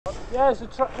Yeah,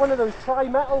 it's one of those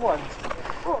tri-metal ones.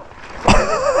 Oh.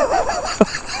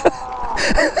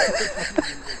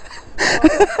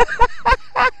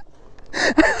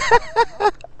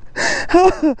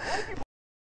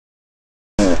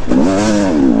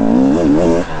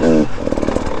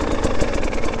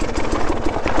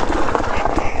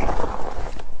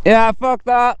 Yeah, fuck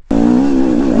that.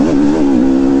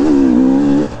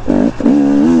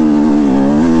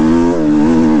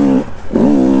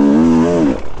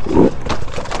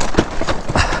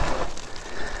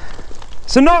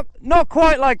 So not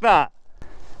quite like that.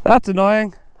 That's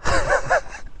annoying.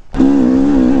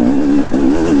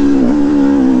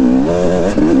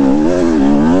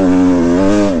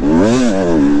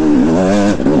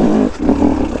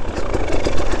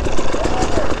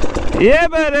 Yeah,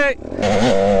 buddy.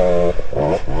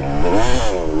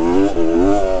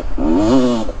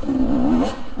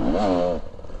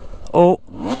 Oh.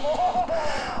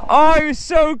 Oh, he was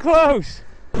so close.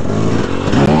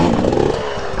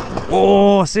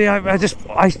 Oh, see,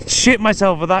 I shit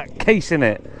myself with that case in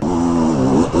it.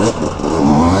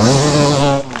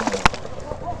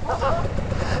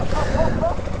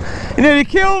 You nearly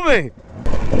killed me.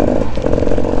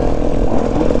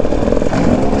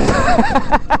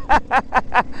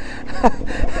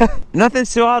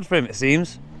 Nothing's too hard for him, it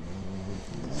seems.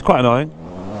 It's quite annoying.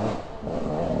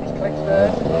 He's clicked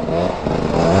third.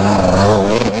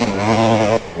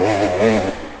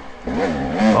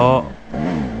 Oh.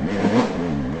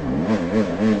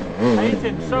 Hate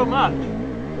him so much.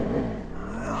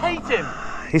 Hate him.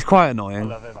 He's quite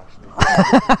annoying. I love him actually.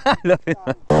 I love him.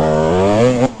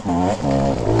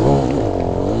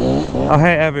 I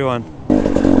hate everyone.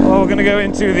 Oh, we're gonna go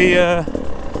into the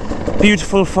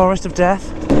beautiful forest of death.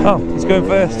 Oh, he's going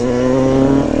first.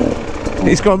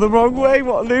 He's gone the wrong way,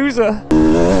 what a loser.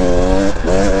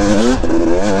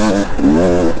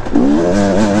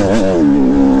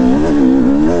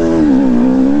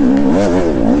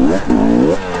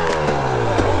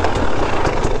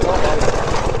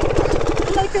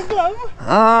 Like a glove.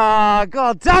 Ah,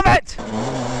 god damn it!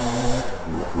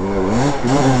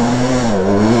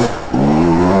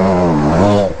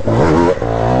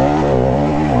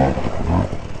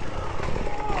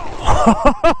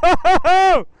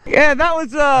 Yeah, that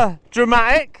was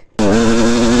dramatic.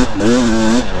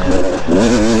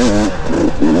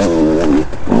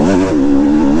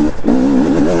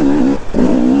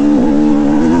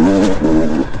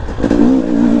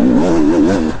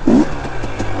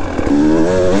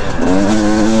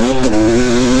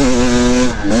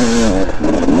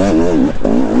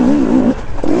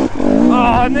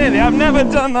 Oh, nearly. I've never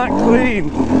done that clean.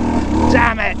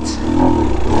 Damn it.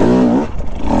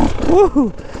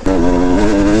 Woo.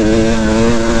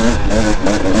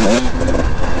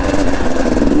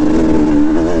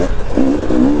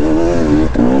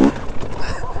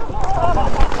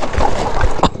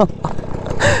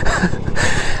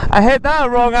 I hit that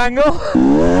wrong angle.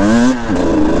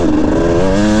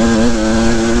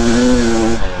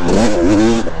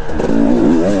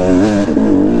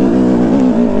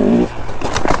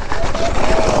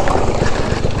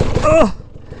 Oh.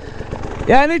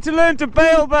 Yeah, I need to learn to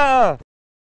bail better.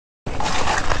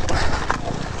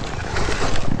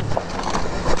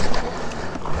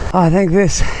 I think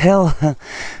this hill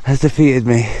has defeated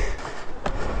me.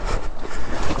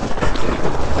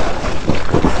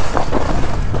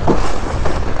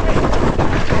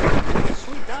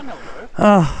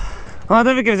 Oh, well, I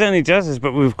don't think it was any justice,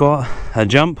 but we've got a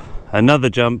jump, another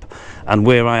jump, and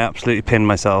where I absolutely pinned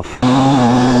myself.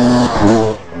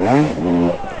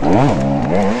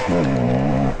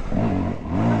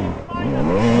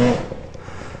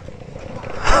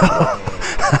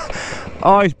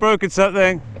 Oh, he's broken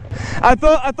something. I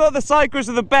thought the cyclists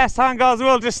are the best handguards in the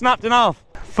world, just snapped it off.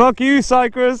 Fuck you,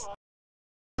 cyclists.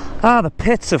 Ah, the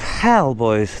pits of hell,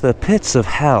 boys. The pits of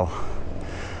hell.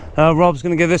 Rob's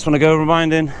going to give this one a go,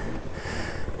 reminding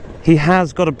he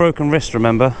has got a broken wrist,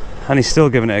 remember, and he's still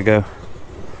giving it a go.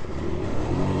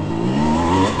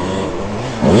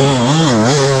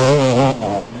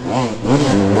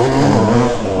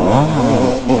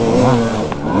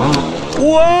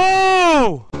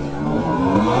 Whoa!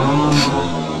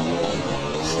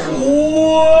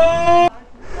 Whoa!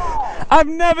 I've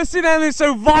never seen anything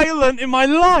so violent in my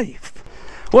life.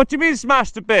 What do you mean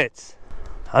smashed to bits?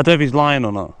 I don't know if he's lying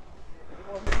or not.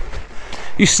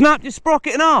 You snapped your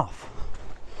sprocket in half.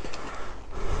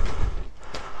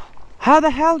 How the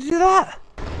hell did you do that?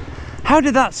 How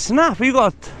did that snap? You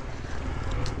got...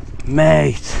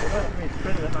 Mate.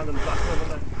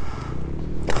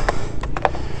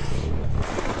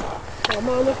 Oh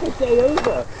man, look at day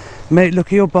over. Mate, look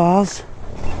at your bars.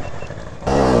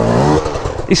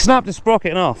 He snapped his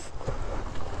sprocket off.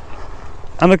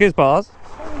 And look at his bars.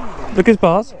 Look at his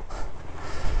bars.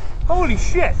 Holy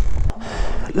shit!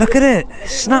 Look at it. He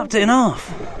snapped it in half.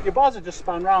 Your bars are just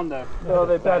spun round though. No,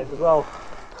 they're bent as well.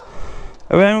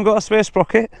 Have anyone got a spare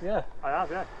sprocket? Yeah, I have,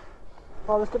 yeah.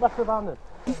 Oh, let's get back to the van then.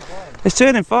 It's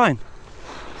turning fine.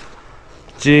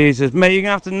 Jesus, mate, you're going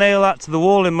to have to nail that to the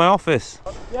wall in my office.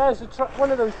 Yeah, it's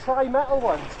one of those tri-metal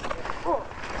ones. Oh.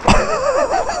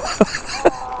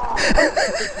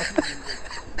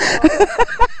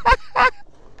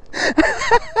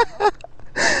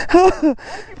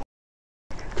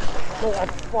 Mate, I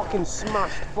fucking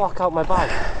smashed fuck out my bag.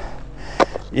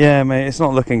 Yeah, mate, it's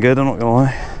not looking good, I'm not gonna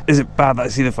lie. Is it bad that I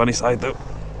see the funny side though?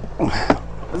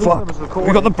 Fuck,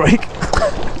 we got the brake.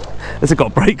 Has it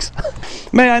got brakes?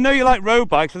 Mate, I know you like road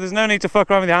bikes, but there's no need to fuck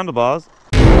around with the handlebars.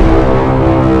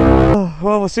 Oh,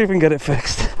 well, we'll see if we can get it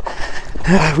fixed.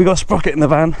 We got a sprocket in the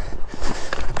van.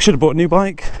 Should have bought a new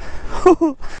bike.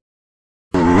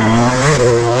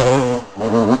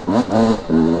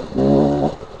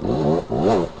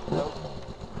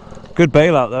 Good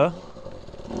bailout though.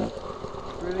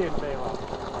 Brilliant bailout.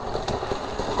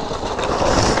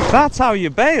 That's how you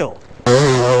bail. Oh,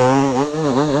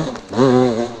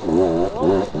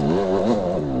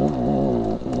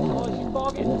 he's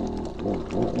bogging.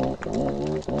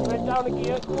 Right down the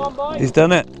gear. Come on, boy. He's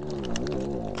done it.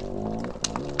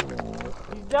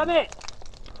 He's done it.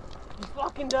 He's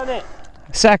fucking done it.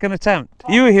 Second attempt.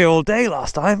 You were here all day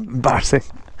last time. Embarrassing.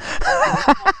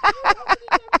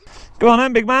 Go on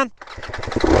then, big man.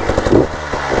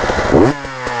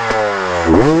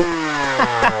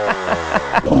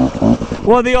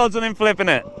 What are the odds on him flipping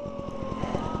it?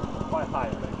 Quite high, I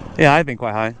think. Yeah, I think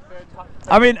quite high.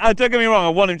 I mean, don't get me wrong, I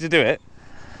want him to do it.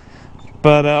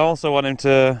 But I also want him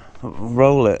to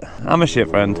roll it. I'm a shit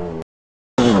friend.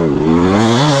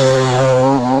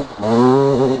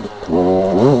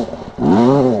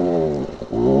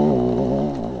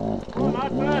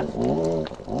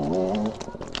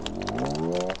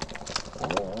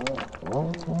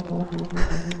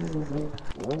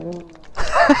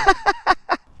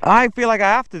 I feel like I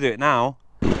have to do it now.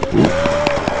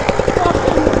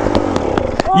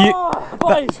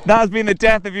 That has been the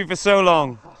death of you for so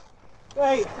long.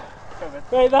 Wait,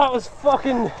 that was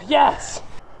fucking yes.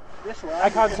 I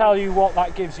can't tell you what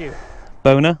that gives you.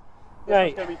 Boner?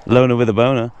 Right. Loner with a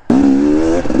boner.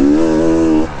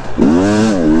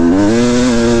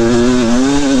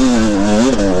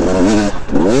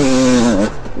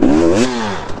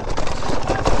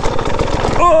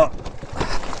 Oh!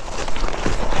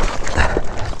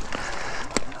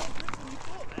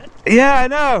 Yeah, I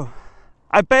know.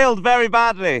 I bailed very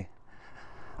badly.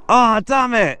 Oh,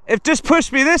 damn it. It just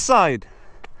pushed me this side.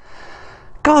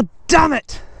 God damn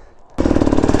it.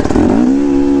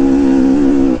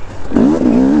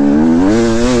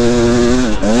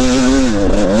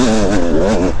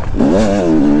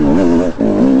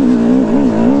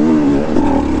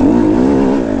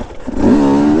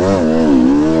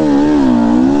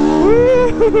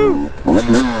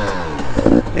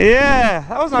 Yeah,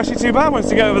 that wasn't actually too bad once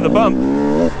you get over the bump.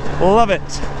 Love it.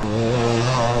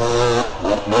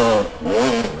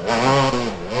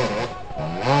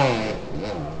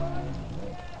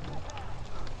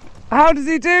 How does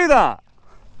he do that?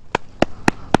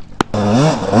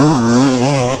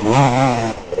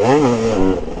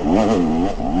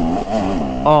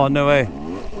 Oh, no way.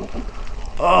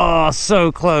 Oh,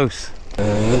 so close.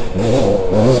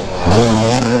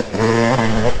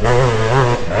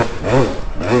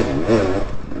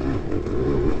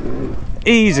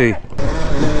 Easy.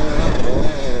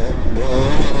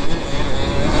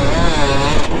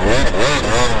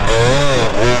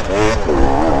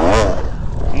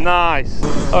 Nice.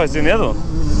 Oh, it's in the other one.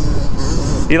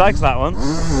 He likes that one.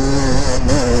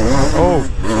 Oh,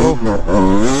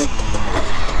 oh.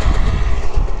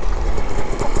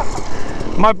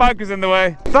 My bike was in the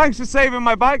way. Thanks for saving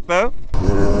my bike though.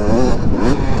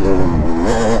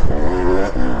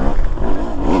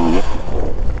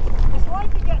 It's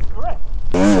like he gets grip.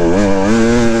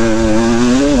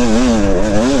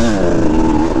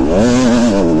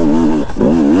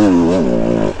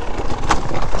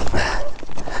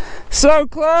 So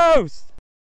close!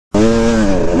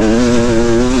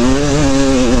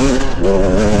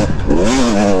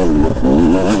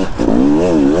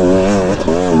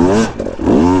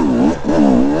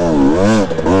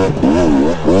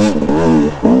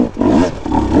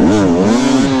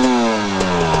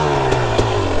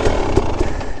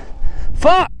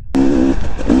 Fuck!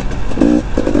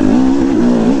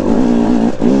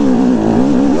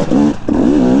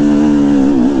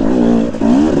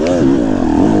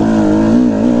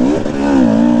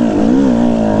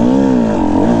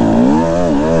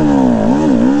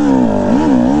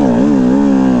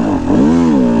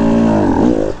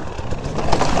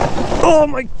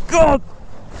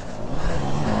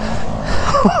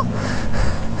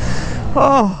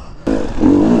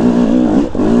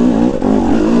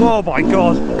 Oh my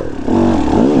god.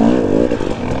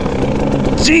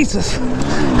 Jesus.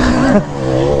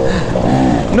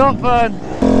 Not fun.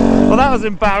 Well, that was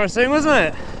embarrassing,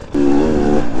 wasn't it?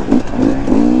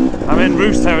 I'm in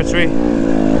roost territory.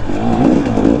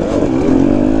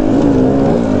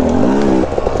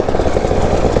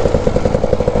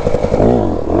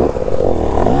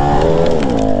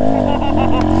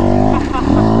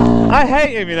 I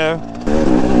hate him, you know.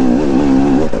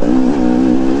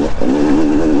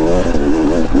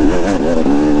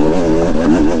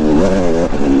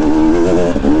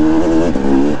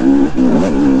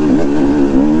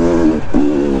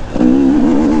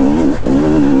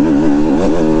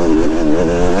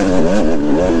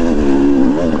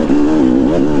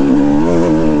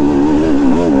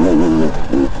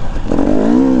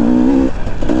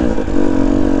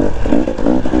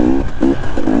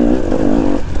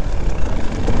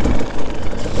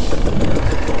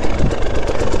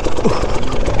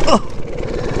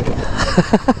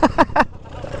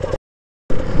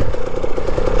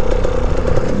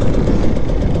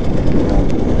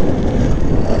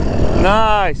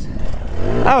 Nice.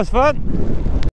 That was fun.